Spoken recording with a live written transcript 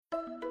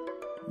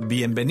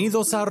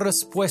Bienvenidos a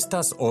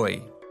Respuestas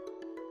Hoy.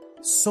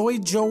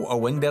 Soy Joe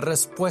Owen de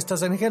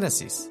Respuestas en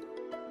Génesis.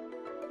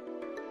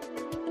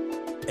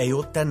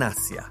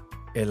 Eutanasia,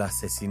 el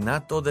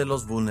asesinato de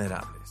los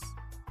vulnerables.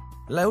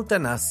 La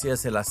eutanasia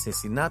es el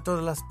asesinato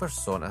de las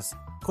personas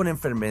con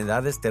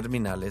enfermedades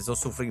terminales o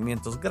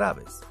sufrimientos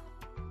graves.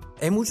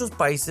 En muchos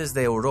países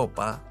de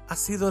Europa ha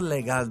sido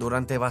legal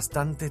durante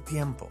bastante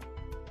tiempo.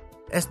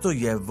 Esto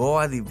llevó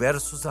a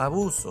diversos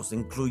abusos,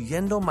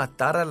 incluyendo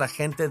matar a la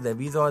gente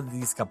debido a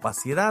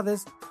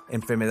discapacidades,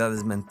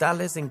 enfermedades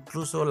mentales e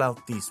incluso el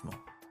autismo.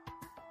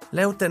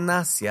 La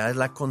eutanasia es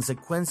la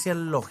consecuencia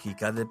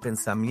lógica del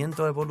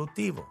pensamiento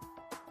evolutivo.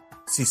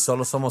 Si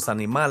solo somos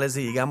animales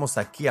y llegamos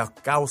aquí a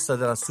causa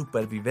de la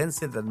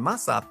supervivencia del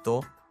más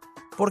apto,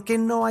 ¿por qué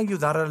no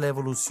ayudar a la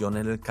evolución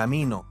en el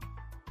camino?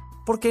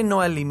 ¿Por qué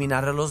no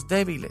eliminar a los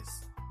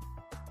débiles?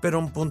 Pero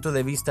un punto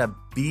de vista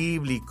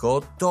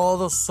bíblico,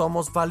 todos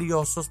somos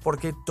valiosos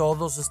porque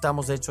todos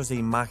estamos hechos de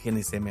imagen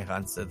y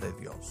semejanza de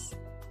Dios.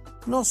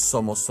 No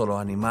somos solo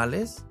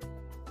animales,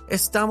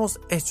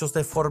 estamos hechos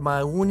de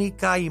forma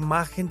única a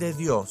imagen de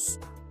Dios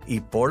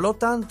y por lo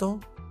tanto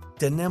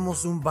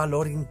tenemos un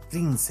valor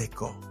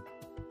intrínseco,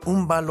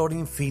 un valor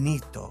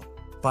infinito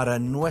para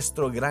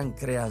nuestro gran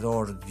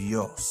Creador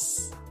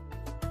Dios.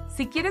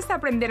 Si quieres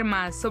aprender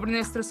más sobre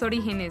nuestros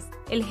orígenes,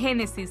 el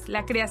Génesis,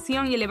 la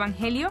creación y el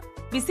Evangelio,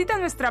 visita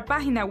nuestra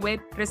página web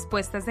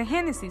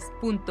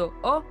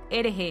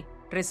respuestasengenesis.org,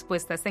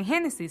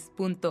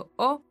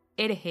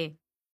 respuestasengenesis.org.